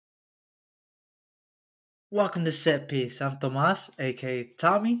Welcome to Set Piece. I'm Tomas, aka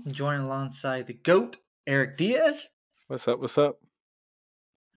Tommy, joining alongside the GOAT, Eric Diaz. What's up? What's up?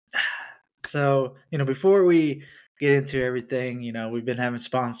 So, before we get into everything, we've been having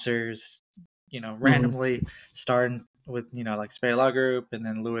sponsors, randomly starting with, like Spay Law Group and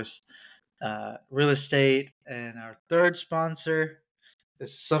then Lewis Real Estate. And our third sponsor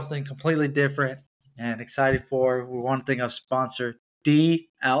is something completely different and excited for. We want to thank our sponsor, D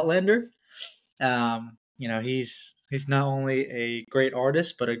Outlander. He's not only a great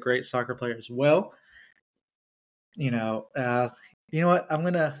artist but a great soccer player as well. You know, uh, you know what?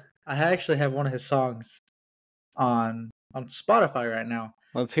 I actually have one of his songs on Spotify right now.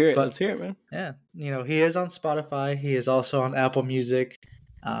 Let's hear it. But Let's hear it, man. yeah, he is on Spotify. He is also on Apple Music.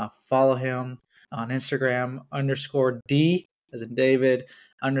 Follow him on Instagram _D as in David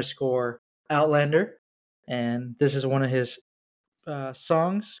 _Outlander, and this is one of his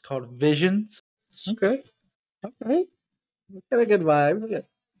songs called Visions. Okay. Okay. Got a good vibe.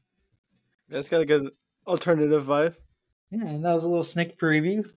 That's got a good alternative vibe. Yeah, and that was a little sneak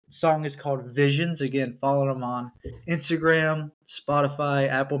preview. The song is called Visions. Again, follow him on Instagram, Spotify,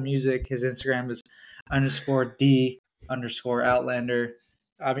 Apple Music. His Instagram is _D _Outlander.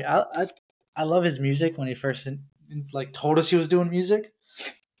 I mean, I love his music when he first told us he was doing music.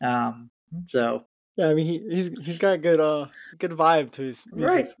 So Yeah, I mean he's got good vibe to his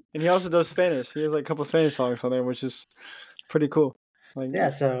music, right. and he also does Spanish. He has like a couple Spanish songs on there, which is pretty cool. Like Yeah,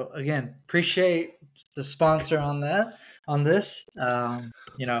 so again, appreciate the sponsor on this.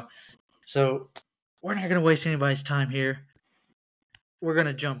 So we're not gonna waste anybody's time here. We're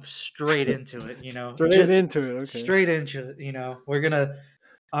gonna jump straight into it, straight into it. Okay. straight into it. We're gonna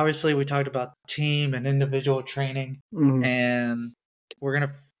obviously we talked about team and individual training, and we're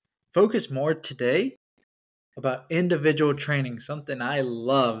gonna focus more today about individual training, something I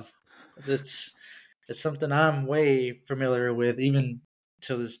love. It's something I'm way familiar with, even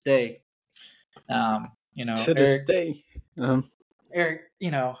to this day. To this day. Eric,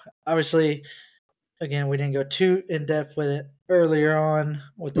 obviously, again, we didn't go too in depth with it earlier on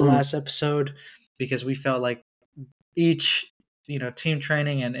with the last episode because we felt like each, team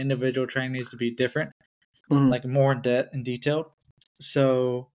training and individual training needs to be different, like more in depth and detailed.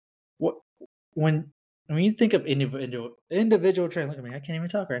 So, when you think of individual training, look at me, I can't even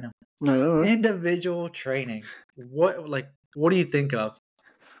talk right now. No. Individual training, what do you think of?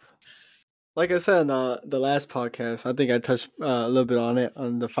 Like I said on the last podcast, I think I touched a little bit on it,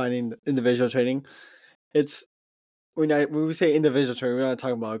 on defining individual training. It's when we say individual training, we're not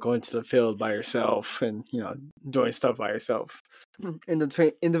talking about going to the field by yourself and doing stuff by yourself. In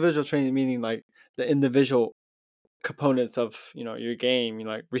the individual training, meaning like the individual components of your game,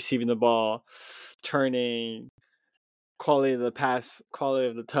 like receiving the ball, turning, quality of the pass, quality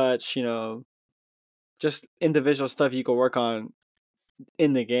of the touch, just individual stuff you can work on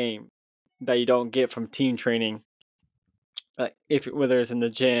in the game that you don't get from team training. Whether it's in the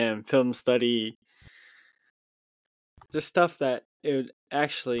gym, film study, just stuff that it would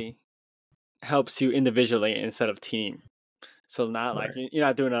actually helps you individually instead of team. So not like you're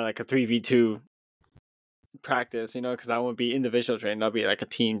not doing like a 3v2 practice, because that won't be individual training. That'll be like a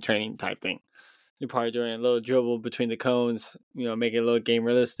team training type thing. You're probably doing a little dribble between the cones, make it a little game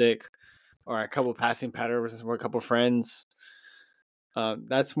realistic, or a couple passing patterns for a couple friends.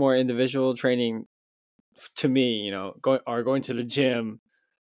 That's more individual training to me, going to the gym,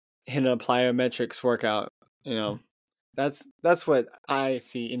 hitting a plyometrics workout, that's what I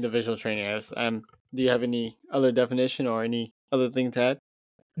see individual training as. Do you have any other definition or any other thing to add?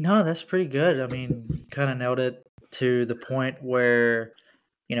 No, that's pretty good. I mean, you kind of nailed it to the point where,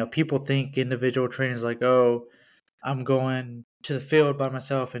 people think individual training is like, oh, I'm going to the field by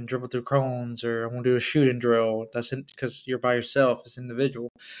myself and dribble through cones, or I'm going to do a shooting drill. That's because you're by yourself. It's individual.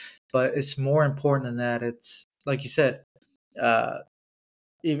 But it's more important than that. It's like you said,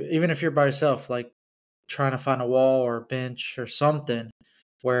 even if you're by yourself, like trying to find a wall or a bench or something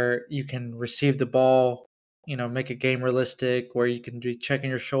where you can receive the ball, make a game realistic, where you can be checking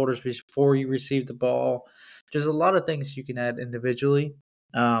your shoulders before you receive the ball. There's a lot of things you can add individually.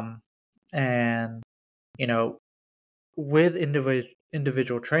 And, with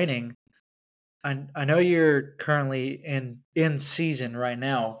individual training, I know you're currently in season right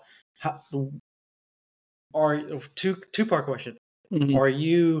now. How, are two-part question.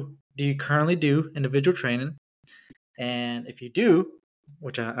 Mm-hmm. Do you currently do individual training? And if you do,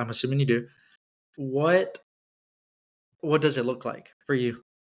 which I'm assuming you do, what does it look like for you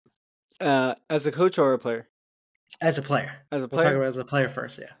As a coach or a player? as a player? As a We'll talk player? about as a player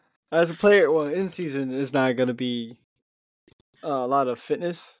first, yeah. As a player, well, in season is not going to be a lot of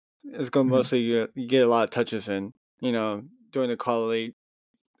fitness. It's going to mostly you get a lot of touches in, during the quality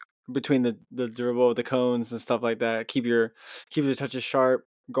between the dribble, the cones and stuff like that. Keep your touches sharp.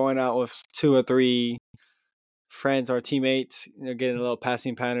 Going out with 2 or 3 friends or teammates, getting a little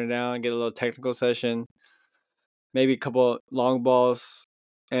passing pattern down, get a little technical session, maybe a couple long balls,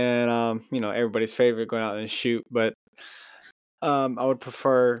 and everybody's favorite, going out and shoot. But I would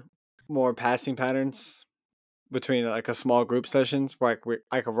prefer more passing patterns between like a small group sessions where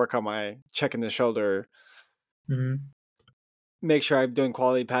I could work on my checking the shoulder, Mm-hmm. make sure I'm doing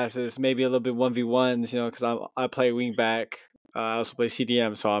quality passes, maybe a little bit 1v1s, because I play wing back. I also play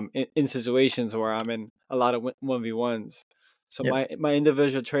CDM, so I'm in situations where I'm in a lot of 1v1s. So Yep. my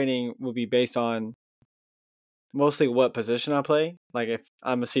individual training will be based on mostly what position I play. Like if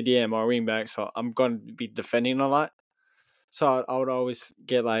I'm a CDM or a wing back, so I'm going to be defending a lot. So I would always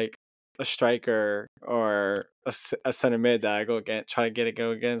get like a striker or a center mid that I go against, try to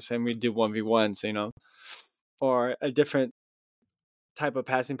go against, and we do 1v1s, or a different type of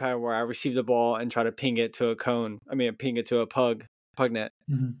passing pattern where I receive the ball and try to ping it to a cone. I mean, ping it to a pug net.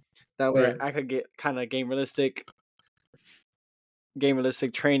 Mm-hmm. That way, Right. I could get kind of game realistic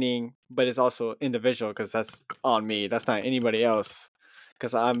training, but it's also individual because that's on me. That's not anybody else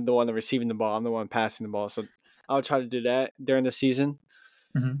because I'm the one that receiving the ball. I'm the one passing the ball. So I'll try to do that during the season.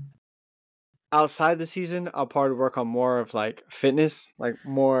 Mm-hmm. Outside the season, I'll probably work on more of like fitness, like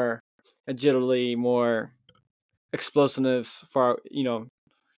more agility, more explosiveness for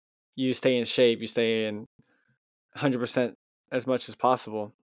you stay in shape, you stay in 100% as much as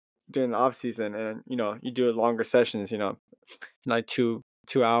possible during the off season, and you do longer sessions, like 2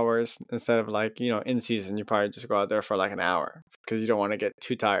 hours instead of like in season you probably just go out there for like an hour because you don't want to get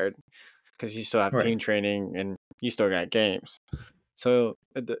too tired because you still have Right. team training and you still got games. So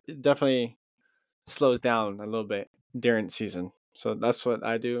it definitely slows down a little bit during season. So that's what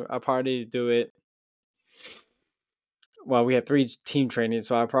I do. I probably do it. Well, we have 3 team trainings,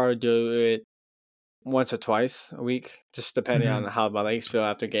 so I probably do it once or twice a week, just depending on Mm-hmm. how my legs feel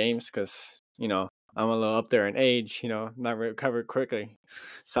after games. Because I'm a little up there in age. Not recovered quickly.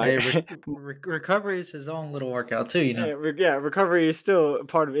 So Hey, recovery is his own little workout too. yeah, recovery is still a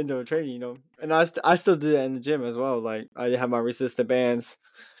part of indoor training. And I still do that in the gym as well. Like I have my resistant bands,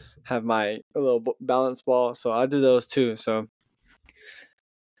 have my a little balance ball, so I do those too. So,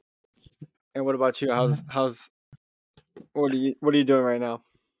 and what about you? How's what are you doing right now?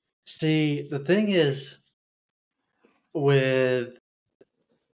 See, the thing is with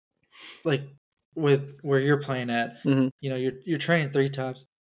like with where you're playing at, Mm-hmm. you're training three times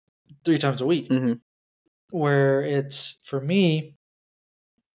a week. Mm-hmm. Where it's for me,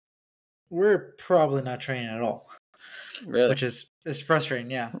 we're probably not training at all, Really? which is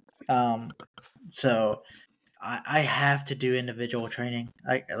frustrating. Yeah. Um. So I have to do individual training.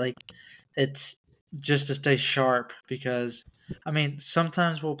 I like it's just to stay sharp because I mean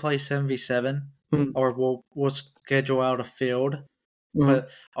sometimes we'll play 7v7 Mm-hmm. or we'll schedule out a field, Mm-hmm. but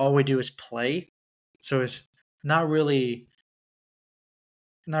all we do is play. So it's not really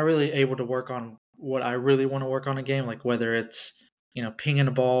not really able to work on what I really want to work on a game, like whether it's pinging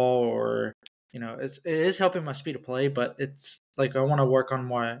a ball or it is helping my speed of play, but it's like I want to work on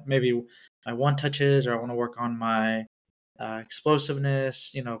more maybe my one touches or I want to work on my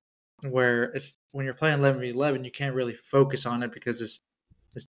explosiveness. Where it's when you're playing 11v11, you can't really focus on it because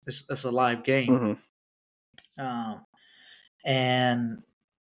it's a live game. Mm-hmm. Um, and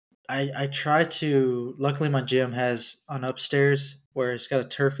I try to. Luckily, my gym has an upstairs where it's got a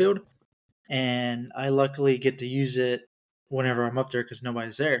turf field, and I luckily get to use it whenever I'm up there because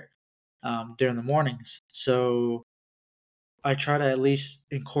nobody's there during the mornings. So I try to at least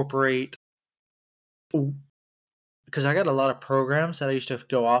incorporate because I got a lot of programs that I used to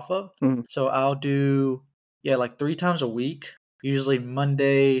go off of. Mm-hmm. So I'll do like 3 times a week, usually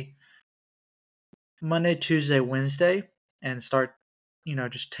Monday, Tuesday, Wednesday, and start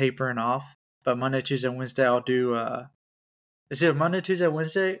just tapering off. But Monday, Tuesday, Wednesday, I'll do it's either Monday, Tuesday,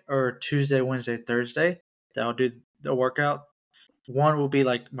 Wednesday, or Tuesday, Wednesday, Thursday that I'll do the workout. One will be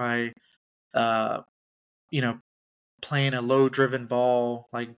like my, uh, you know, playing a low driven ball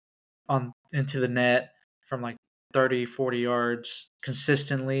like on into the net from like 30, 40 yards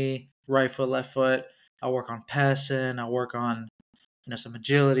consistently, right foot, left foot. I work on passing. I work on some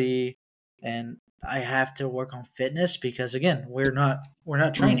agility, and I have to work on fitness because again, we're not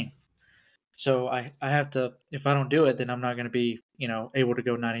Mm-hmm. training. So I have to if I don't do it, then I'm not going to be able to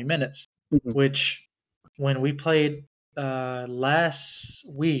go 90 minutes. Mm-hmm. Which when we played last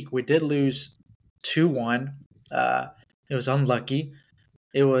week, we did lose 2-1. It was unlucky.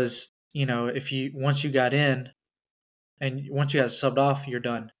 It was if you once you got in and once you got subbed off, you're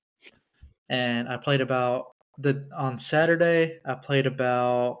done. and I played about on Saturday. I played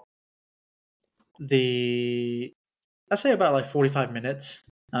about the I say about like 45 minutes,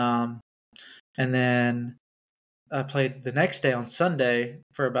 and then I played the next day on Sunday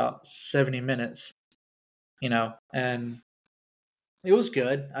for about 70 minutes. And it was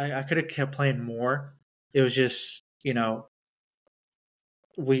good. I could have kept playing more. It was just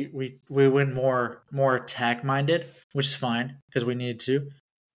we went more attack minded, which is fine because we needed to.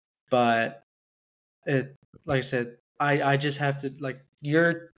 But it like I said, I just have to like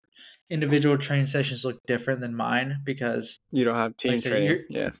your individual training sessions look different than mine because You don't have like I team said, training.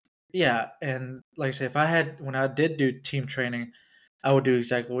 Yeah. yeah, and like I said, if I had when I did do team training, I would do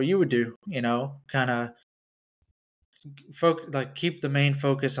exactly what you would do. Kind of like keep the main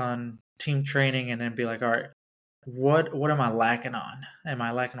focus on team training, and then be like, all right, what am I lacking on? Am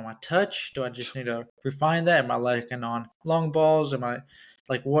I lacking on my touch? Do I just need to refine that? Am I lacking on long balls? Am I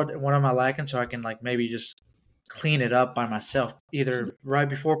like what am I lacking so I can like maybe just clean it up by myself, either right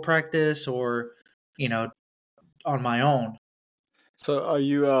before practice or you know on my own. So are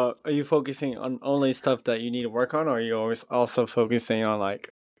you focusing on only stuff that you need to work on, or are you always also focusing on like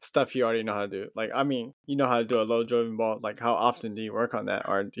stuff you already know how to do? Like I mean, you know how to do a low driven ball. Like how often do you work on that,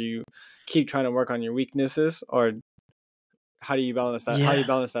 or do you keep trying to work on your weaknesses, or how do you balance that? How do you Yeah.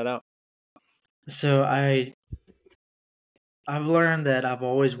 balance that out? So I've learned that I've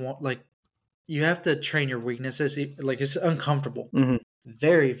always want like you have to train your weaknesses. Like it's uncomfortable, Hmm.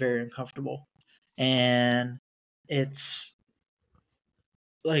 very very uncomfortable, and it's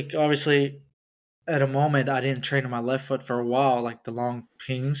like obviously at a moment I didn't train on my left foot for a while, like the long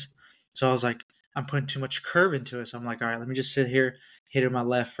pings. So I was like, I'm putting too much curve into it. So I'm like, all right, let me just sit here, hit it with my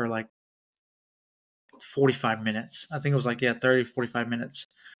left for like 45 minutes. I think it was like, yeah, 30, 45 minutes,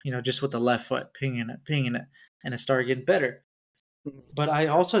 just with the left foot, pinging it. And it started getting better. But I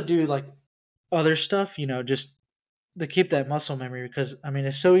also do like other stuff, just to keep that muscle memory because, I mean,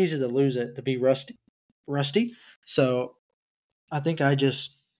 it's so easy to lose it, to be rusty. So I think I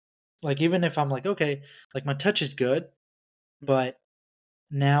just, like, even if I'm like, okay, like my touch is good, but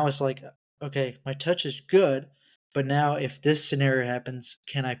now it's like, okay, my touch is good, but now if this scenario happens,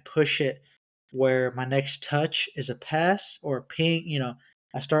 can I push it where my next touch is a pass or a ping?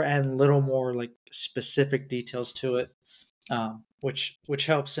 I start adding a little more like specific details to it, which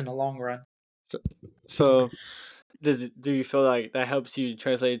helps in the long run. So, so do you feel like that helps you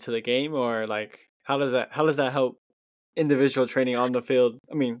translate it to the game, or like how does that help individual training on the field?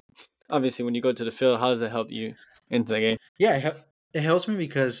 I mean, obviously when you go to the field, how does it help you into the game? Yeah, it helps me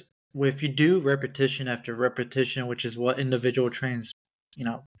because if you do repetition after repetition, which is what individual trains, you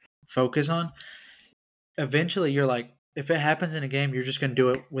know, focus on, eventually you're like, if it happens in a game, you're just gonna do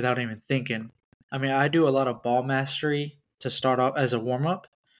it without even thinking. I mean, I do a lot of ball mastery to start off as a warm up,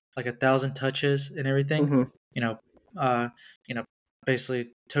 like 1,000 touches and everything. Hmm. You know, uh, you know,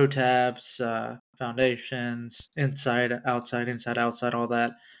 basically toe tabs, foundations, inside, outside, all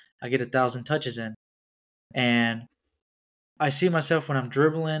that. I get 1,000 touches in, and I see myself when I'm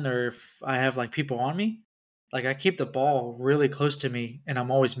dribbling or if I have like people on me, like I keep the ball really close to me and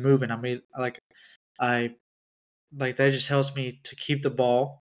I'm always moving. I mean, I like that just helps me to keep the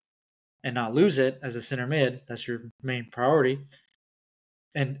ball and not lose it as a center mid. That's your main priority,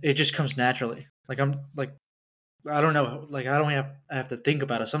 and it just comes naturally. Like I'm like I don't know, like I have to think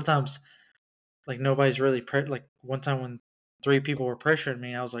about it. Sometimes like nobody's really like one time when three people were pressuring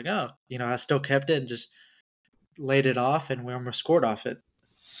me, I was like, oh, I still kept it and just laid it off, and we almost scored off it.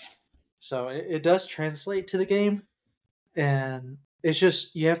 So it does translate to the game, and it's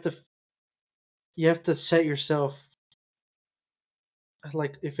just you have to set yourself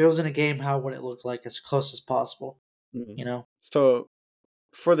like if it was in a game, how would it look like as close as possible? Hmm. You know? So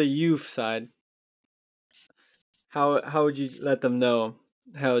for the youth side, how would you let them know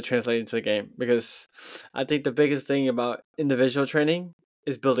how to translate into the game? Because I think the biggest thing about individual training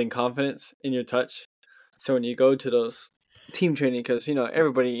is building confidence in your touch. So when you go to those team training, because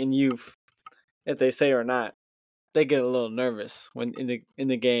everybody in youth, if they say or not, they get a little nervous when in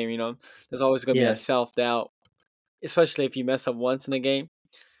the game. There's always going to be a Yeah, self doubt, especially if you mess up once in a game.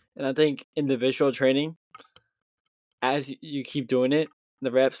 And I think individual training, as you keep doing it,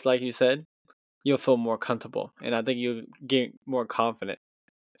 the reps, like you said, you'll feel more comfortable, and I think you'll get more confident.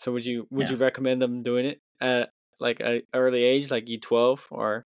 So would yeah, you recommend them doing it at like an early age, like U12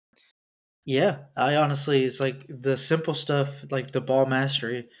 or? yeah. I honestly, it's like the simple stuff, like the ball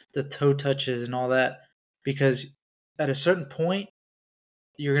mastery, the toe touches, and all that. Because at a certain point,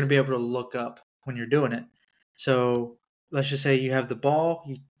 you're gonna be able to look up when you're doing it. So let's just say you have the ball,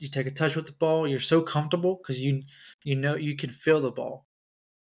 you take a touch with the ball, you're so comfortable because you know you can feel the ball.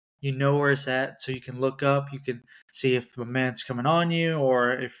 you know where it's at, so you can look up, you can see if a man's coming on you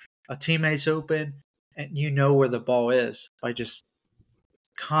or if a teammate's open, and you know where the ball is by just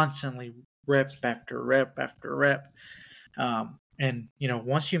constantly rep after rep after rep. And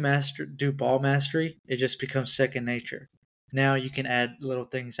once you do ball mastery, it just becomes second nature. Now you can add little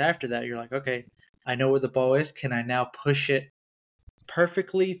things after that. You're like, okay, I know where the ball is. Can I now push it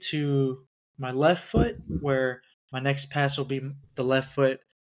perfectly to my left foot, where my next pass will be the left foot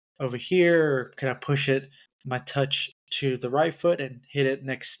over here, or can I push it my touch to the right foot and hit it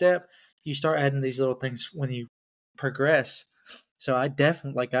next step? You start adding these little things when you progress. So I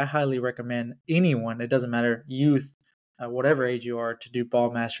highly recommend anyone, it doesn't matter, youth, whatever age you are, to do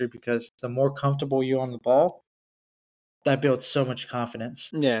ball mastery, because the more comfortable you're on the ball, that builds so much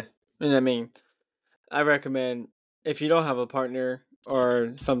confidence. Yeah, and I mean, I recommend if you don't have a partner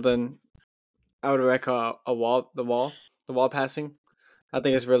or something, I would recommend the wall passing. I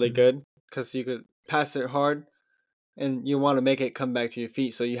think it's really Mhm. good because you could pass it hard, and you want to make it come back to your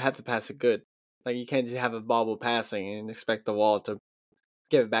feet, so you have to pass it good. Like you can't just have a bobble passing and expect the wall to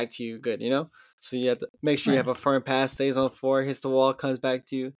give it back to you good, you know? So you have to make sure you Right. have a firm pass, stays on the floor, hits the wall, comes back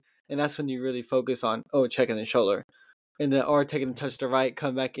to you. And that's when you really focus on, checking the shoulder. And then, or taking a touch to the right,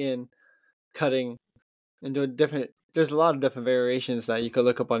 come back in, cutting, and doing different. There's a lot of different variations that you could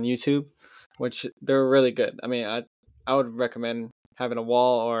look up on YouTube, which they're really good. I mean, I would recommend having a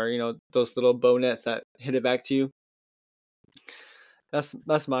wall or, those little bow nets that hit it back to you.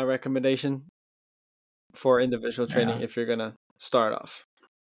 That's my recommendation for individual training Yeah. if you're gonna start off.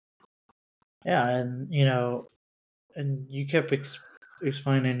 Yeah. And you kept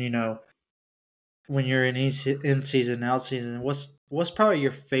explaining, when you're in season, out season, what's probably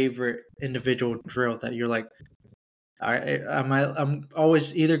your favorite individual drill that you're like, all right, I'm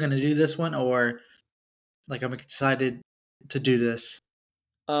always either going to do this one, or like I'm excited to do this.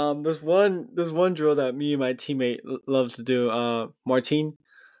 There's one drill that me and my teammate loves to do. Martin,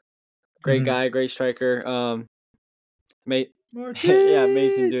 great Mhm. guy, great striker. Mate, yeah,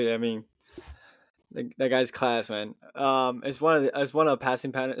 amazing Martin. dude. I mean, that guy's class, man. It's one of the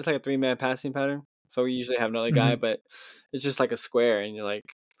passing pattern. It's like a 3-man passing pattern. So we usually have another guy, Mhm. but it's just like a square, and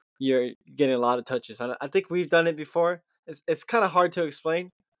you're getting a lot of touches. I think we've done it before. It's kind of hard to explain,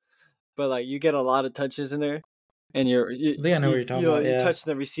 but like you get a lot of touches in there, and I think I know what you're talking about. you're Yeah. touching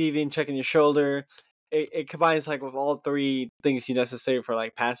the receiving, checking your shoulder. It combines like with all three things you necessary for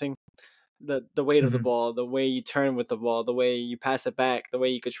like passing. The weight of the Mhm. ball, the way you turn with the ball, the way you pass it back, the way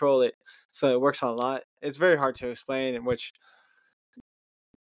you control it. So it works on a lot. It's very hard to explain, in which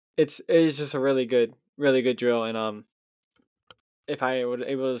it's just a really good drill. And if I were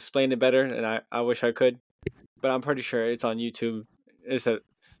able to explain it better, and I wish I could, but I'm pretty sure it's on YouTube. It's a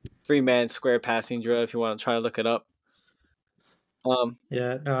 3-man square passing drill if you want to try to look it up. Um,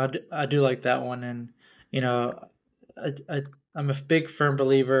 Yeah. No, I do like that one, and you know, I, I I'm a big firm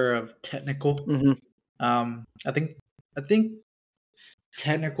believer of technical. mhm. I think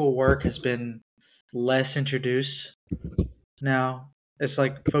technical work has been less introduced now. It's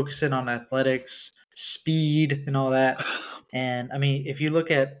like focusing on athletics, speed, and all that. And I mean, if you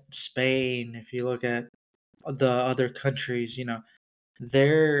look at Spain, if you look at the other countries,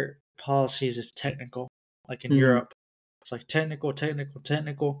 their policies is technical. Like in Mhm. Europe, it's like technical, technical,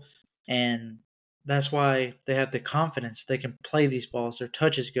 technical, and that's why they have the confidence. They can play these balls. Their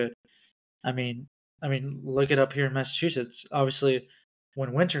touch is good. I mean, look it up here in Massachusetts. Obviously,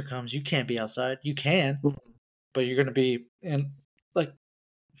 when winter comes, you can't be outside. You can, Mhm. but you're going to be in like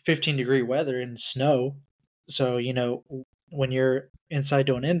 15-degree weather and snow. So, when you're inside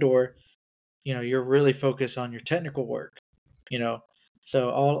doing indoor, you're really focused on your technical work, you know. So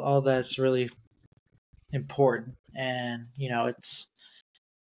all that's really important. And, it's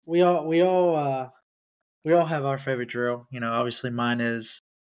we all we all we all have our favorite drill. Obviously mine is,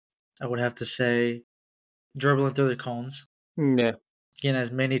 I would have to say, dribbling through the cones, Yeah. getting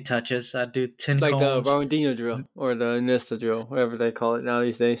as many touches. I do 10 Like the cones. Ronaldinho drill or the Iniesta drill, whatever they call it now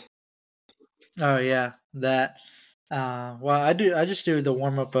these days. Oh yeah, that. Well, I just do the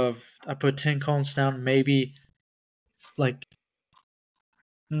warm up of, I put 10 cones down, maybe like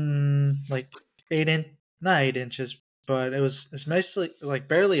like not 8 inches, but it's mostly like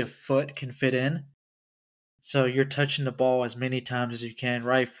barely a foot can fit in. So you're touching the ball as many times as you can.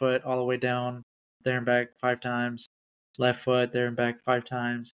 Right foot all the way down there and back 5 times. Left foot there and back 5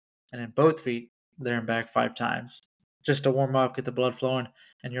 times, and then both feet there and back 5 times, just to warm up, get the blood flowing,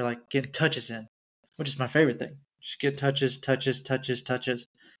 and you're like getting touches in, which is my favorite thing. Just get touches, touches, touches, touches.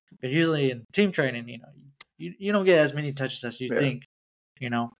 Because usually in team training, you don't get as many touches as you Yeah. think, you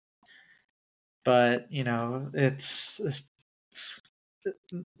know. But it's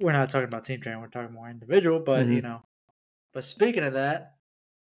we're not talking about team training. We're talking more individual. But Mm-hmm. you know, but speaking of that,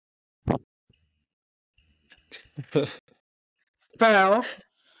 foul.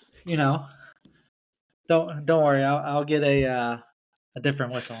 You know, don't worry. I'll get a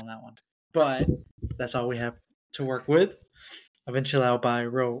different whistle on that one. But that's all we have to work with. Eventually, I'll buy a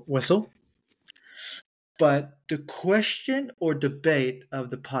real whistle. But the question or debate of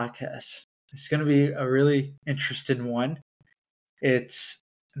the podcast is going to be a really interesting one. It's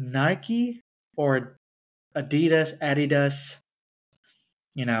Nike or Adidas,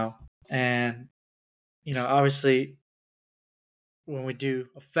 you know, and, you know, obviously when we do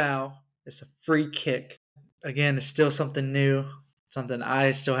a foul, it's a free kick. Again, it's still something new, something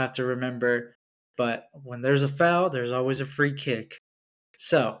I still have to remember. But when there's a foul, there's always a free kick.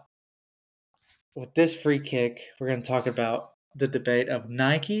 So, with this free kick, we're going to talk about the debate of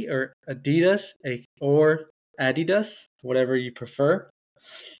Nike or Adidas or Adidas, whatever you prefer.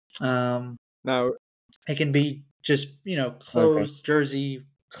 Now, It can be just, you know, okay. clothes, jersey,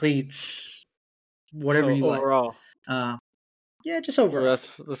 cleats, whatever So you like. overall, Uh, yeah, just well, overall.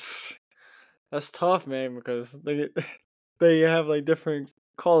 that's tough, man, because they have like different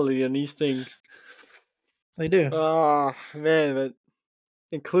quality on each thing. They do. Ah, man, but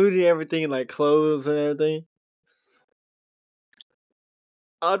including everything like clothes and everything,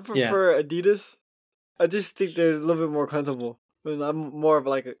 I'd Yeah. prefer Adidas. I just think they're a little bit more comfortable. I mean, I'm more of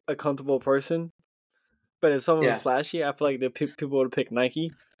like a comfortable person. But if someone was Yeah. flashy, I feel like people would pick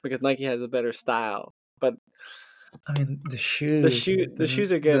Nike because Nike has a better style. But I mean, the shoes, like the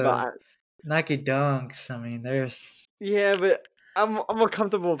shoes are good, but the Nike Dunks. I mean, there's. yeah, but I'm a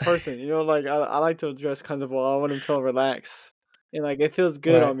comfortable person. You know, like I like to dress comfortable. I want to feel relaxed. And like it feels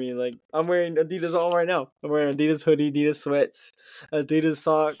good Right. on me. Like I'm wearing Adidas all right now. I'm wearing Adidas hoodie, Adidas sweats, Adidas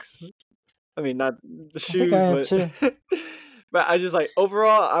socks. I mean, not the I think I shoes, have but too. but I just like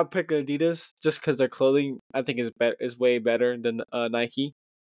overall, I pick Adidas just because their clothing I think is way better than Nike.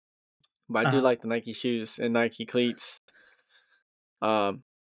 But I do Uh, like the Nike shoes and Nike cleats. Um,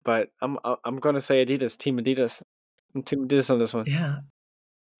 but I'm gonna say Adidas, Team Adidas. I'm Team Adidas on this one. yeah.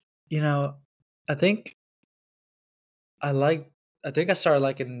 You know, I think I like. I think I started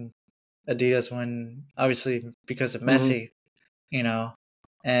liking Adidas when, obviously, because of Mm-hmm. Messi. You know,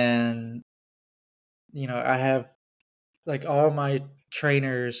 and I have like all my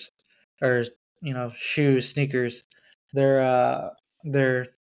trainers or shoes, sneakers. They're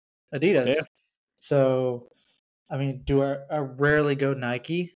Yeah. Adidas. So I mean, I rarely go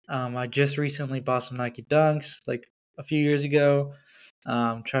Nike. I just recently bought some Nike Dunks like a few years ago.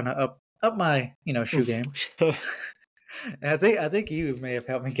 Trying to up my shoe game. And I think you may have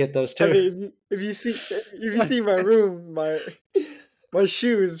helped me get those I too. mean, if you see my room, my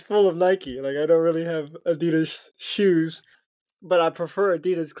shoe is full of Nike. Like I don't really have Adidas shoes, but I prefer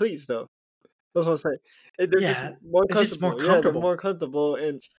Adidas cleats though. That's what I'm saying. They're just Yeah, more it's just more comfortable. Yeah, they're comfortable. more comfortable,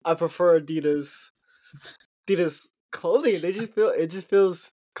 and I prefer Adidas clothing. It just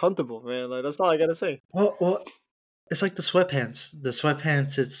feels comfortable, man. Like that's all I gotta say. Well, it's like the sweatpants. The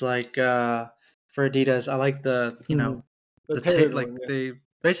sweatpants, it's like for Adidas. I like the Mm-hmm. The tailored like one, yeah. the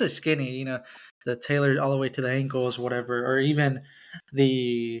basically skinny. The tailored all the way to the ankles, whatever, or even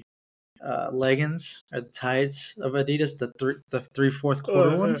the leggings or the tights of Adidas, the 3/4 quarter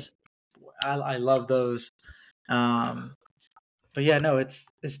Yeah. ones. I love those. Um, but yeah, no, it's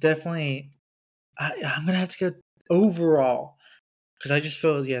definitely. I'm gonna have to go overall because I just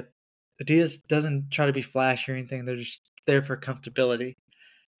feel, yeah, Adidas doesn't try to be flashy or anything. They're just there for comfortability.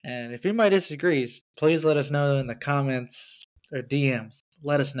 And if anybody disagrees, please let us know in the comments or DMs.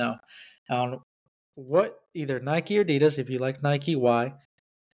 Let us know on what either Nike or Adidas. If you like Nike, why?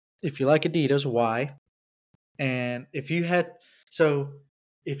 If you like Adidas, why? And if you had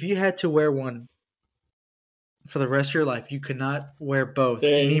to wear one for the rest of your life, you could not wear both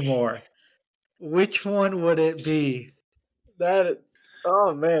Dang. anymore. Which one would it be? That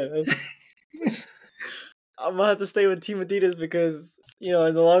oh man. I'm gonna have to stay with Team Adidas because, in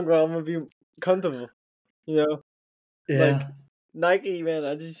the long run I'm gonna be comfortable. You know? Like Yeah. Nike, man,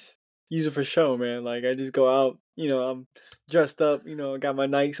 I just use it for show, man. Like I just go out, I'm dressed up, I got my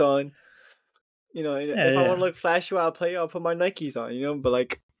Nikes on. And Yeah, if I want yeah. to look flashy while I play, I'll put my Nikes on, but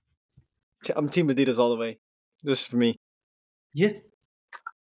like I'm Team Adidas all the way. Just for me. Yeah.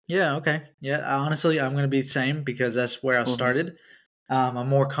 Yeah, okay. Yeah, honestly, I'm going to be the same because that's where I Hmm. started. I'm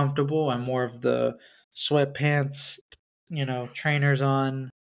more comfortable. I'm more of the sweatpants, trainers on,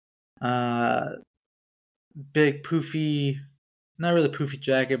 uh, big poofy, not really poofy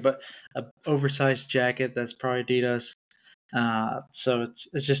jacket, but a oversized jacket that's probably Adidas. So it's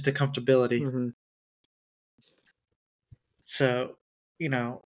just a comfortability. Hmm. So you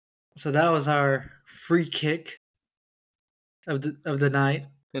know, so that was our free kick of the night.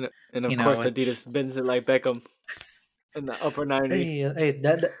 And of You know, course, it's Adidas bends it like Beckham in the upper 90. hey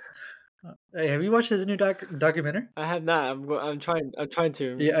hey, have you watched his new documentary? I have not. I'm trying. I'm trying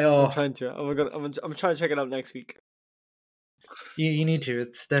to. Yeah, I'm oh, trying to. I'm trying to check it out next week. you need to.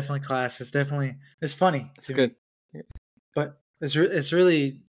 It's definitely class. It's funny. It's good. But it's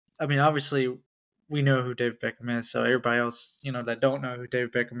really. I mean, obviously, we know who David Beckham is. So everybody else, that don't know who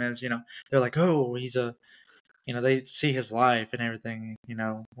David Beckham is, they're like, oh, he's a. They see his life and everything.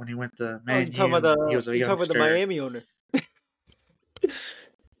 When he went to Oh, Man U and he was a you talking about the youngster. Miami owner,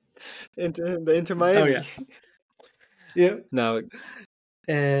 Inter Oh yeah, Miami. yeah. No,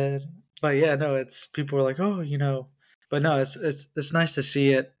 And but yeah, no, it's people are like, oh, but no, it's nice to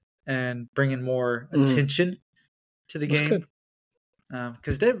see it and bringing more mm, attention to the that's game. good.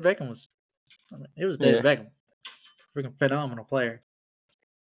 Because David Beckham it was David Yeah, Beckham, freaking phenomenal player.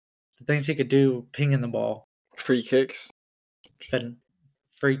 The things he could do, pinging the ball, free kicks. fed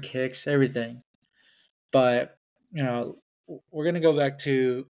free kicks, everything. But we're gonna go back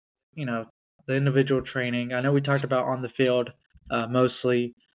to you know the individual training. I know we talked about on the field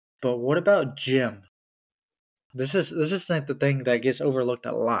mostly, but what about gym? This is like the thing that gets overlooked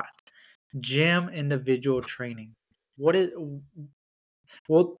a lot. Gym individual training. What is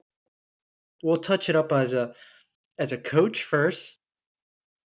we'll we'll touch it up as a coach first,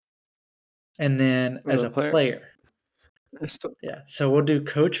 and then With as a a player. player. So, Yeah. So we'll do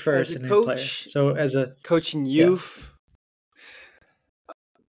coach as first a and then player. coach, So as a coaching yeah. youth,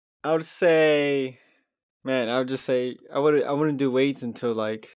 I would say, man, I would just say I wouldn't do weights until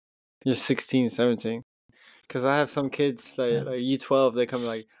like you're 16, 17. Because I have some kids that Yeah. like U12, they come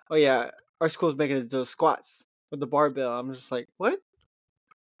like, oh yeah, our school's making us do squats with the barbell. I'm just like, what?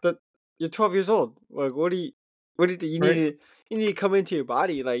 That you're 12 years old. Like, what do you need Right. to come into your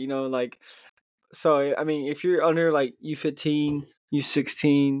body, like like. So I mean, if you're under like U15,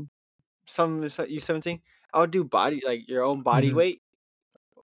 U16, some U17, I would do body like your own body Mhm. weight.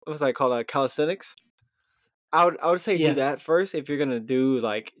 What was that called? Calisthenics. I would say do Yeah. that first if you're gonna do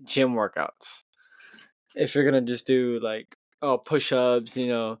like gym workouts. If you're gonna just do like push ups,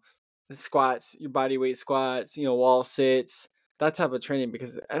 squats, your body weight squats, wall sits, that type of training,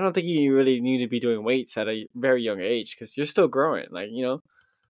 because I don't think you really need to be doing weights at a very young age because you're still growing. Like you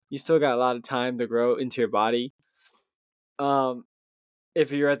still got a lot of time to grow into your body. Um,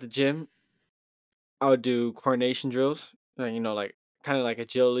 if you're at the gym, I would do coordination drills. Like kind of like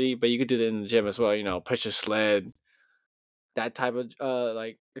agility, but you could do that in the gym as well. Push a sled, that type of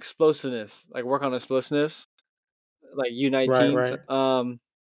like explosiveness, like work on explosiveness, like Right. U19s. Right.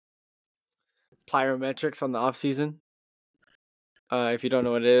 Plyometrics on the off season. If you don't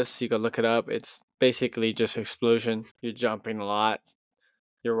know what it is, you can look it up. It's basically just explosion. You're jumping a lot.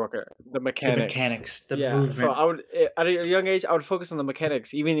 You're working the The mechanics. mechanics, the Yeah, so movement. at a young age, I would focus on the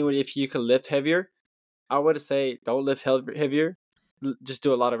mechanics. Even if you could lift heavier, I would say don't lift heavier. Just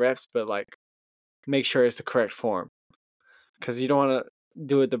do a lot of reps, but like make sure it's the correct form, because you don't want to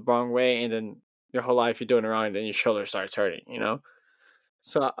do it the wrong way and then your whole life you're doing it wrong, and then your shoulder starts hurting.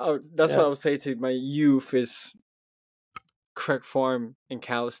 So that's what I Yeah. would say to my youth is correct form in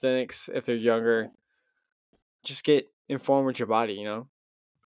calisthenics if they're younger. Just get informed with your body,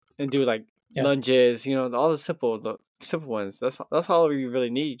 and do like Yeah. lunges, all the simple ones. That's all you really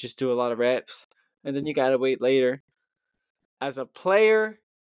need. Just do a lot of reps, and then you gotta wait later. As a player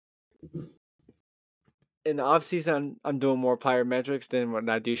in the off season, I'm doing more plyometrics than when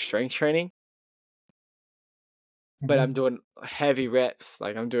I do strength training, but I'm Mhm. doing heavy reps.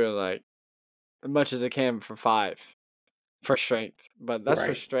 Like I'm doing like as much as I can for 5 for strength, but that's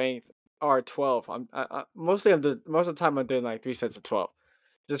for Right. strength or 12. Mostly I'm doing most of the time I'm doing like 3 sets of 12,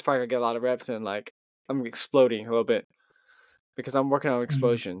 just so I can get a lot of reps and like I'm exploding a little bit because I'm working on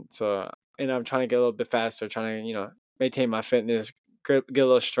Mhm. explosion. So and I'm trying to get a little bit faster, trying to maintain my fitness, get a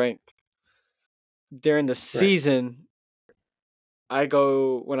little strength during the Right. season.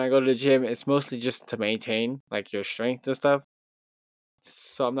 When I go to the gym, it's mostly just to maintain like your strength and stuff.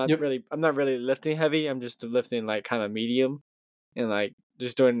 So Yep. I'm not really lifting heavy. I'm just lifting like kind of medium and like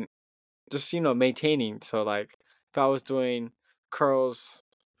just doing just maintaining. So like if I was doing curls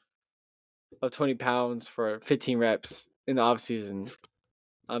of 20 pounds for 15 reps in the off season,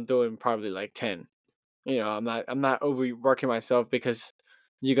 I'm doing probably like 10. I'm not overworking myself because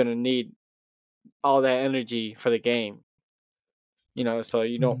you're gonna need all that energy for the game. So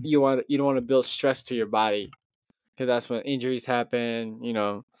Mhm. you don't want to build stress to your body, because that's when injuries happen.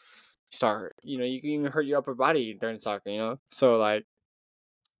 Start you can even hurt your upper body during soccer. So like,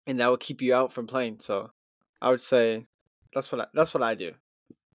 and that will keep you out from playing. So I would say That's what I do.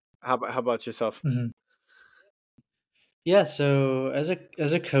 How about yourself? Mhm. Yeah, so as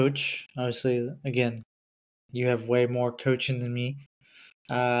a coach, obviously, again, you have way more coaching than me.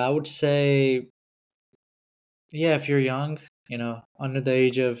 I would say, yeah, if you're young, under the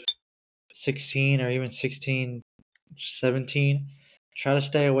age of 16 or even 16, 17, try to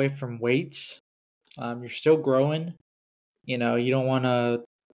stay away from weights. You're still growing. You don't want to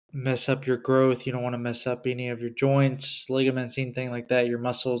mess up your growth. You don't want to mess up any of your joints, ligaments, anything like that. Your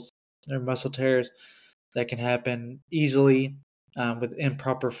muscles or muscle tears that can happen easily with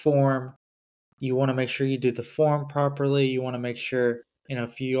improper form. You want to make sure you do the form properly. You want to make sure,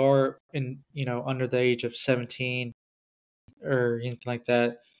 if you are under the age of 17 or anything like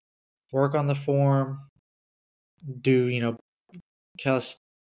that, work on the form, do,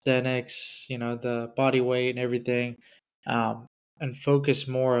 calisthenics, the body weight and everything, um, and focus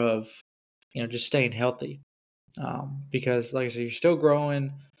more of, just staying healthy. Because, like I said, you're still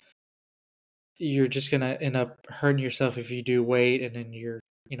growing. You're just going to end up hurting yourself if you do weight. And then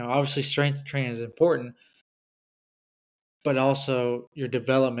obviously strength training is important, but also your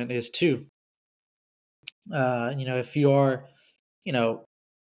development is too. If you are, you know,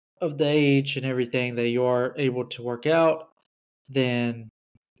 of the age and everything that you are able to work out, then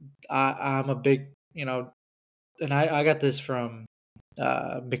I'm a big, and I got this from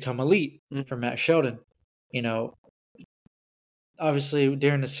Become Elite Mm. from Matt Sheldon. You know, Obviously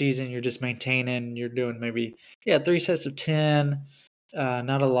during the season you're just maintaining, you're doing maybe, yeah, 3 sets of 10,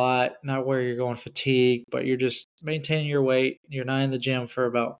 not a lot, not where you're going fatigue, but you're just maintaining your weight. You're not in the gym for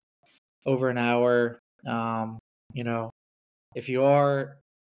about over an hour. Um, you know, if you are,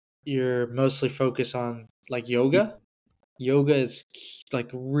 you're mostly focused on like yoga. Yoga is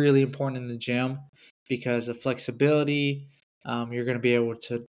like really important in the gym because of flexibility. You're going to be able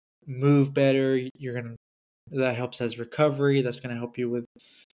to move better. That helps as recovery. That's going to help you with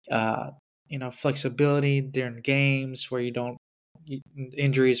uh, flexibility during games where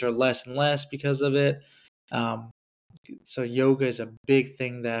injuries are less and less because of it. Um, so yoga is a big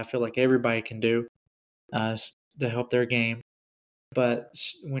thing that I feel like everybody can do to help their game. But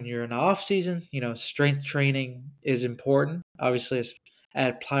when you're in the off season, strength training is important. Obviously,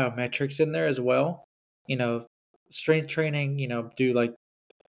 add plyometrics in there as well. You know, Strength training. Do like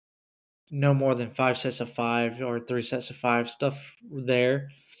no more than 5 sets of 5 or 3 sets of 5 stuff there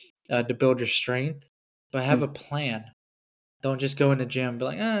to build your strength. But have Mm. a plan. Don't just go in the gym and be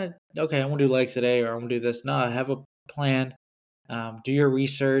like, okay, I'm gonna do legs today or I'm gonna do this. No, have a plan. Do your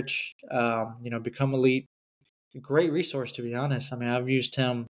research. Become elite. A great resource to be honest. I mean, I've used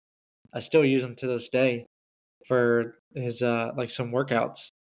him. I still use him to this day for his like some workouts.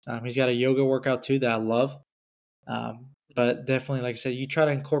 He's got a yoga workout too that I love. But definitely, like I said, you try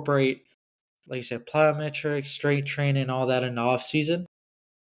to incorporate, like you said, plyometrics, strength training, all that in the off season,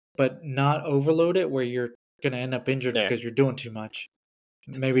 but not overload it where you're gonna end up injured Yeah. because you're doing too much.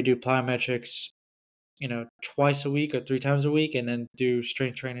 Maybe do plyometrics, twice a week or 3 times a week, and then do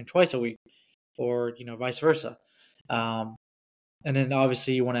strength training twice a week, or vice versa. Um, and then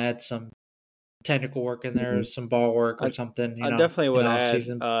obviously you want to add some technical work in there, Mhm. some ball work or I something, I definitely in would off add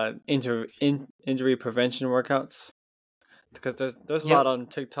season. injury prevention workouts because there's a lot Yep. on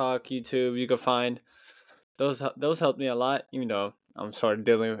TikTok, YouTube you can find. Those helped me a lot, even though I'm sort of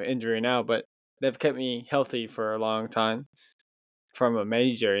dealing with injury now, but they've kept me healthy for a long time from a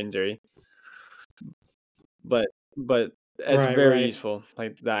major injury. But it's Right. very Right. useful,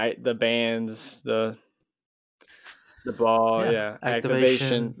 like the bands, the ball, Yeah. yeah,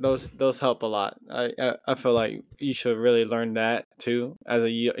 activation. Activation. Those help a lot. I feel like you should really learn that too as a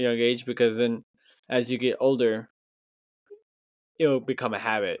young age because then as you get older, it'll become a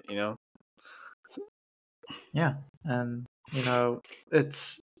habit. Yeah. And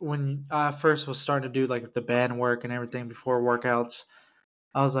it's when I first was starting to do like the band work and everything before workouts.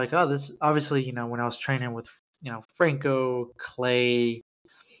 I was like, oh, this obviously, when I was training with, Franco, Clay,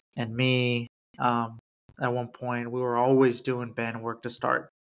 and me, um, at one point, we were always doing band work to start,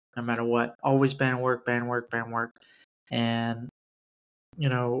 no matter what. Always band work, band work, band work. And, you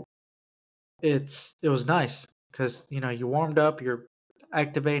know, it was nice because, you warmed up, you're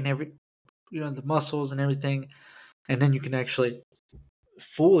activating the muscles and everything. And then you can actually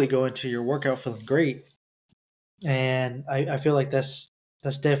fully go into your workout feeling great. And I feel like that's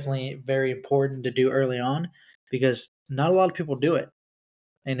definitely very important to do early on because not a lot of people do it.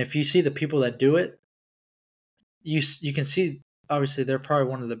 And if you see the people that do it, you can see obviously they're probably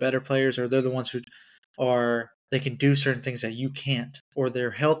one of the better players, or they're the ones who they can do certain things that you can't, or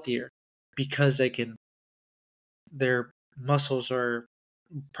they're healthier because their muscles are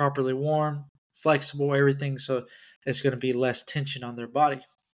properly warm, flexible, everything. So it's going to be less tension on their body.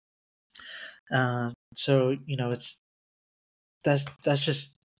 So it's that's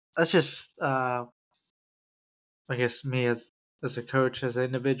just I guess me as a coach, as an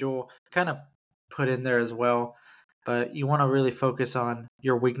individual, kind of put in there as well. But you want to really focus on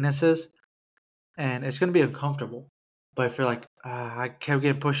your weaknesses, and it's going to be uncomfortable. But if you're like, I kept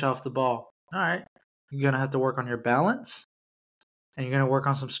getting pushed off the ball, all right, you're going to have to work on your balance, and you're going to work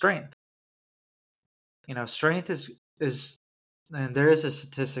on some strength. Strength is, and there is a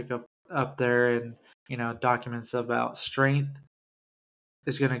statistic up there, and documents about strength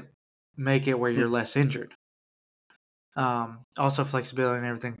is going to make it where you're less injured. Also, flexibility and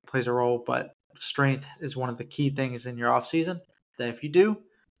everything plays a role, but strength is one of the key things in your off season. That if you do,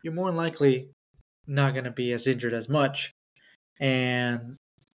 you're more than likely not going to be as injured as much. And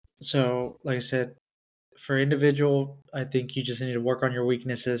so, like I said, for individual, I think you just need to work on your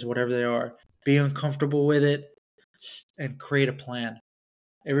weaknesses, whatever they are. Be uncomfortable with it, and create a plan.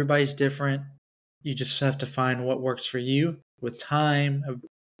 Everybody's different. You just have to find what works for you with time,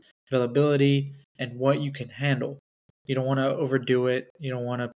 availability, and what you can handle. You don't want to overdo it. You don't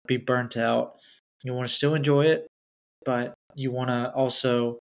want to be burnt out. You want to still enjoy it, but you want to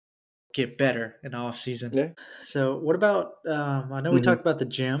also get better in the off season. Yeah. So, what about? I know we talked about the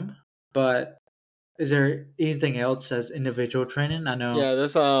gym, but is there anything else as individual training? I know. Yeah,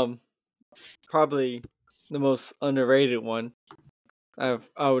 there's probably the most underrated one I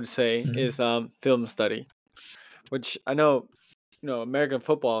would say is film study, which I know American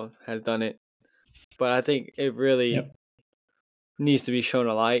football has done it, but I think it really Yep. needs to be shown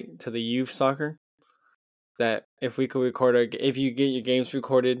a light to the youth soccer. That if we could if you get your games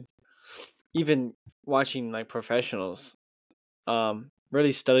recorded, even watching like professionals,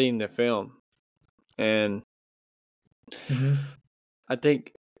 really studying the film, and I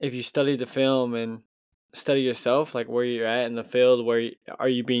think if you study the film and study yourself, like where you're at in the field, are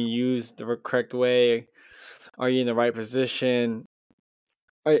you being used the correct way? Are you in the right position?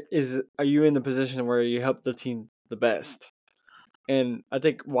 Are you in the position where you help the team the best? And I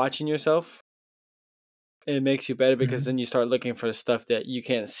think watching yourself, it makes you better because then you start looking for the stuff that you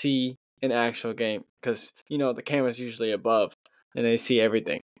can't see in actual game because the camera's usually above and they see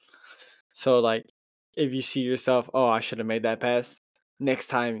everything. So like if you see yourself, oh, I should have made that pass, next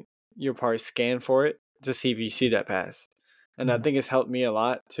time you'll probably scan for it to see if you see that pass. And I think it's helped me a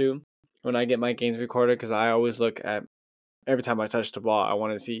lot too when I get my games recorded because I always look at every time I touch the ball, I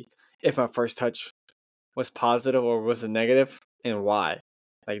want to see if my first touch was positive or was it negative and why.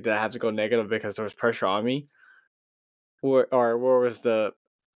 Like, did I have to go negative because there was pressure on me? Or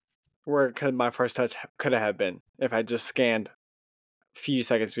where could my first touch could have been if I just scanned a few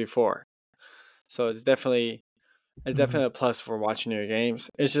seconds before? So it's definitely a plus for watching your games.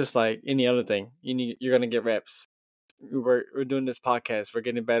 It's just like any other thing. You're gonna get reps. We're doing this podcast. We're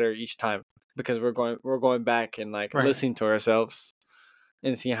getting better each time because we're going back and like Right. listening to ourselves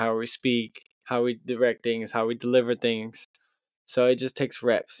and seeing how we speak, how we direct things, how we deliver things. So it just takes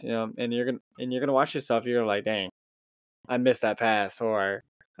reps, and you're gonna watch yourself. You're like, dang, I missed that pass, or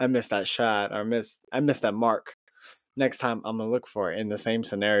I missed that shot, or I missed that mark. Next time, I'm gonna look for it in the same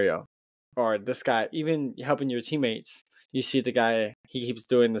scenario. Or this guy, even helping your teammates, you see the guy, he keeps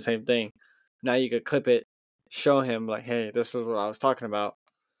doing the same thing. Now you could clip it, show him like, hey, this is what I was talking about.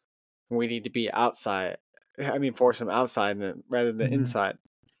 We need to be outside. I mean, force him outside rather than inside.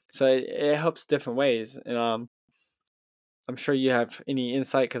 So it helps different ways, and I'm sure you have any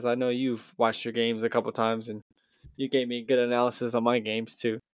insight because I know you've watched your games a couple times, and you gave me good analysis on my games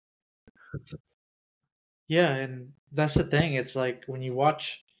too. Yeah, and that's the thing. It's like when you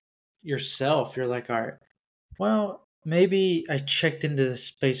watch yourself, you're like, all right, well, maybe I checked into this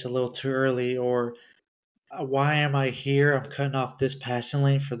space a little too early, or why am I here? I'm cutting off this passing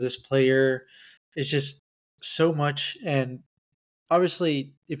lane for this player. It's just so much, and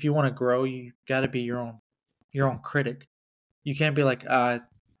obviously, if you want to grow, you got to be your own critic. You can't be like,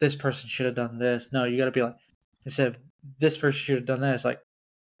 this person should have done this. No, you got to be like, instead of this person should have done that, it's like,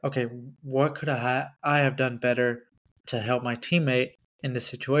 okay, what could I have done better to help my teammate in this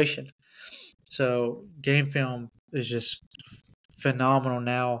situation? So game film is just phenomenal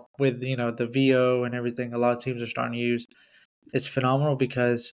now with the VO and everything. A lot of teams are starting to use. It's phenomenal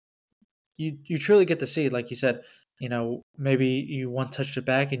because you truly get to see, like you said, maybe you one touched it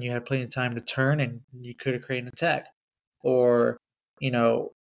back and you had plenty of time to turn and you could have created an attack, or you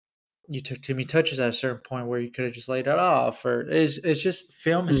know you took too many touches at a certain point where you could have just laid it off. Or it's just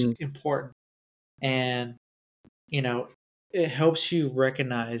film is important, and you know it helps you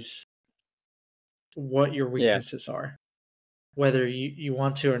recognize what your Yeah. weaknesses are, whether you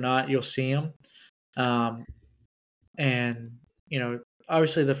want to or not. You'll see them. and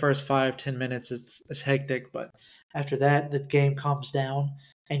obviously the first 5-10 minutes is hectic, but after that the game calms down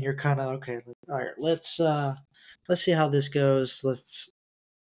and you're kind of okay. All right, let's see how this goes.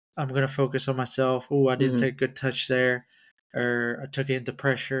 I'm gonna focus on myself. Oh, I didn't Mm-hmm. take a good touch there, or I took it into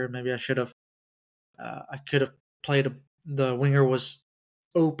pressure. Maybe I should have. I could have played. The winger was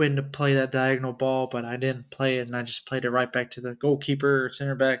open to play that diagonal ball, but I didn't play it, and I just played it right back to the goalkeeper or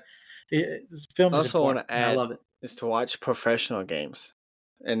center back. This film I is also want important, to and I add love it. is to watch professional games,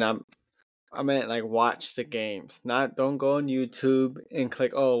 and I meant like watch the games, not don't go on YouTube and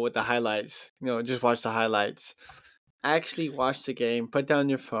click with the highlights. Just watch the highlights. Actually watch the game. Put down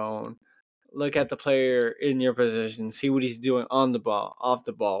your phone. Look at the player in your position. See what he's doing on the ball, off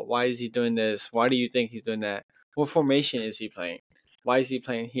the ball. Why is he doing this? Why do you think he's doing that? What formation is he playing? Why is he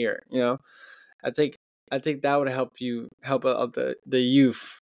playing here? I think I think that would help out the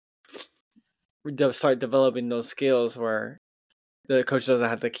youth start developing those skills where the coach doesn't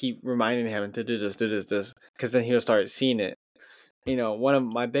have to keep reminding him to do this, because then he'll start seeing it. One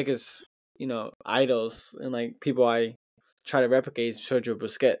of my biggest, idols and like people I try to replicate is Sergio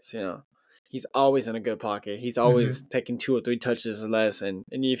Busquets. He's always in a good pocket. He's always Hmm. taking 2 or 3 touches or less. And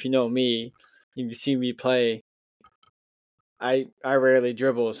if you know me, if you see me play, I rarely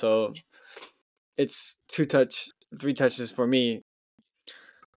dribble, so it's 2 3 touches for me.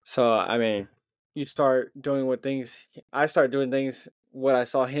 So I mean, you start doing what things I start doing things what I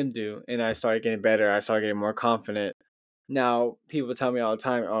saw him do, and I started getting better. I started getting more confident. Now people tell me all the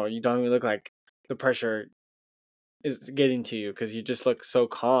time, "Oh, you don't even look like the pressure is getting to you because you just look so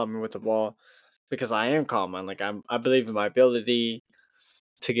calm with the ball." Because I am calm. I believe in my ability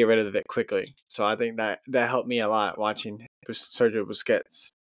to get rid of it quickly. So I think that helped me a lot watching Sergio Busquets.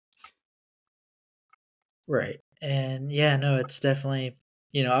 Right. And yeah, no, it's definitely,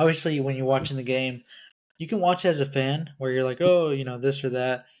 obviously when you're watching the game, you can watch as a fan where you're like, oh, this or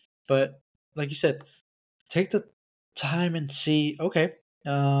that. But like you said, take the time and see, okay,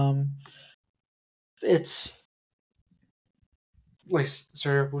 it's like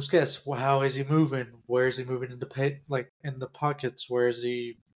Sir Busquets, how is he moving? Where is he moving in the like in the pockets? Where is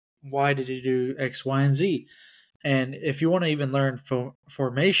he? Why did he do X, Y, and Z? And if you want to even learn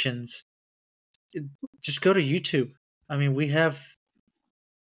formations, just go to YouTube. I mean, we have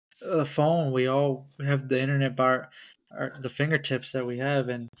a phone. We all have the internet bar, the fingertips that we have,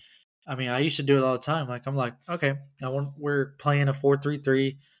 and I mean, I used to do it all the time. Like I'm like, okay, we're playing a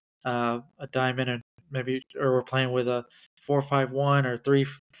 4-3-3, a diamond, and maybe, or we're playing with a 4-5-1 or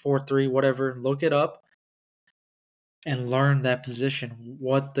 3-4-3, whatever. Look it up and learn that position.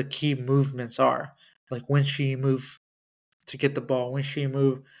 What the key movements are, like when she move to get the ball, when she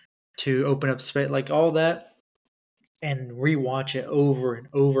move to open up space, like all that, and rewatch it over and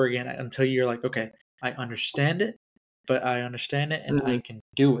over again until you're like, okay, I understand it, but I understand it and I Mm-hmm. can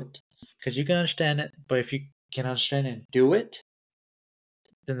do it. Because you can understand it, but if you can understand it and do it,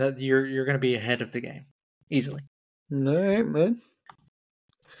 then that you're going to be ahead of the game easily. All right, man.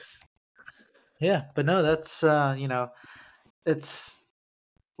 Yeah, but no, that's it's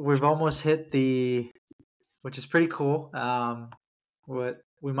we've almost hit which is pretty cool. What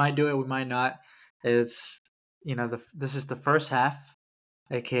we might do it, we might not. It's this is the first half,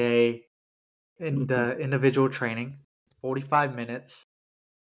 aka in Mm-hmm. the individual training, 45 minutes,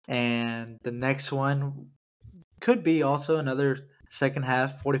 and the next one could be also another second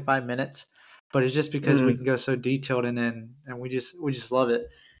half, 45 minutes, but it's just because we Mm-hmm. can go so detailed and we just love it,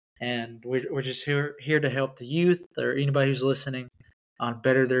 and we're just here to help the youth or anybody who's listening on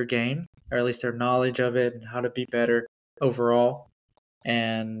better their game, or at least their knowledge of it and how to be better overall.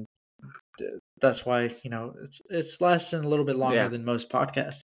 And that's why it's lasting a little bit longer Yeah. than most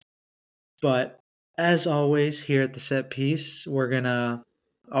podcasts. But as always, here at the set piece, we're gonna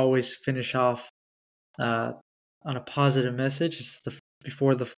always finish off uh, on a positive message. It's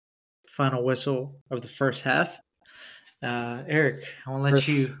before the final whistle of the first half. Eric, First, I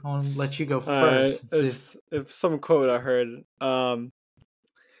want to let you go all right. first and see. If some quote I heard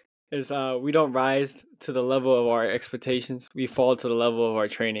is we don't rise to the level of our expectations. We fall to the level of our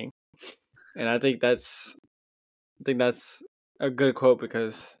training. And I think that's a good quote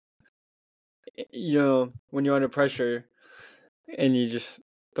because when you're under pressure and you just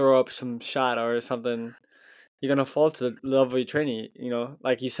throw up some shot or something, you're gonna fall to the level of training.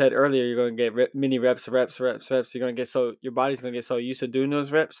 Like you said earlier, you're gonna get many reps, reps, reps, reps. You're gonna get your body's gonna get so used to doing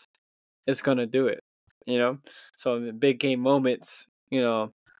those reps, it's gonna do it. You know, so in the big game moments,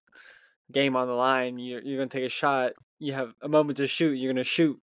 game on the line, you're gonna take a shot. You have a moment to shoot. You're gonna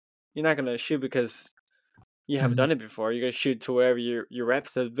shoot. You're not gonna shoot because you haven't Mhm. done it before. You're gonna shoot to wherever your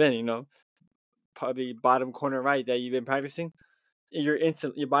reps has been. probably bottom corner right that you've been practicing, your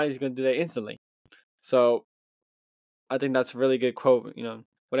body's gonna do that instantly. So I think that's a really good quote.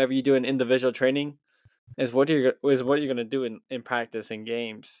 Whatever you do in individual training is what you're gonna do in practice in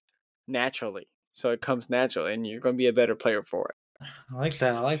games naturally. So it comes naturally, and you're gonna be a better player for it. I like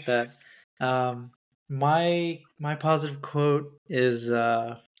that. I like that. My positive quote is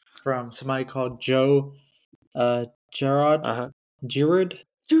from somebody called Joe Gerard. Uh huh. Girard.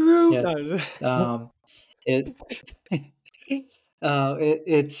 Drew. Yeah. Um, it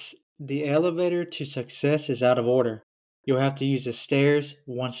it's the elevator to success is out of order. You'll have to use the stairs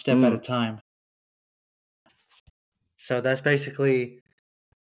one step at a time. So that's basically,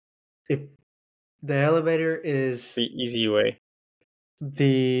 if the elevator is The easy way.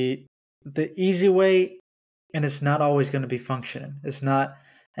 the easy way, and it's not always going to be functioning. It's not,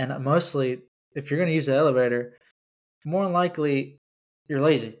 and mostly if you're going to use the elevator, more than likely you're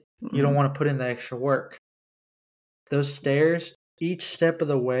lazy. You don't want to put in the extra work. Those stairs, each step of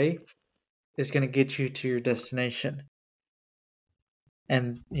the way, is going to get you to your destination.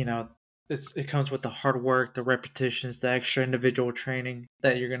 And it comes with the hard work, the repetitions, the extra individual training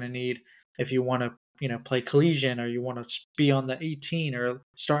that you're going to need if you want to play collegiate, or you want to be on the 18 or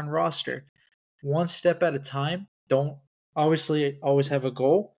starting roster. One step at a time. Don't obviously always have a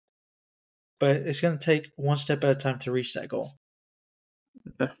goal, but it's going to take one step at a time to reach that goal.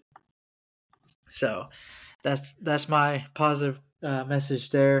 So that's my positive message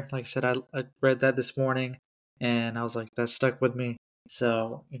there. Like I said, I read that this morning, and I was like, that stuck with me.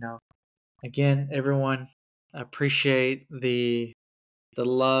 So again, everyone, I appreciate the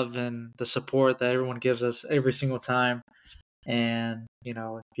love and the support that everyone gives us every single time. And if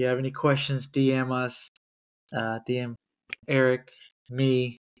you have any questions, DM us, DM Eric,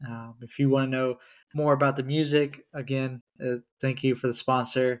 me. If you want to know more about the music, again, thank you for the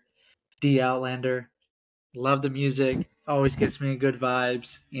sponsor, D Outlander. Love the music. Always gets me good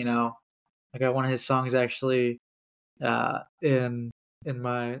vibes. I got one of his songs actually in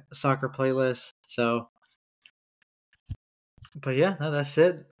my soccer playlist. So, but yeah, no, that's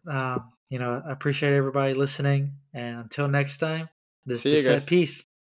it. I appreciate everybody listening, and until next time, this See you is guys. Set Peace.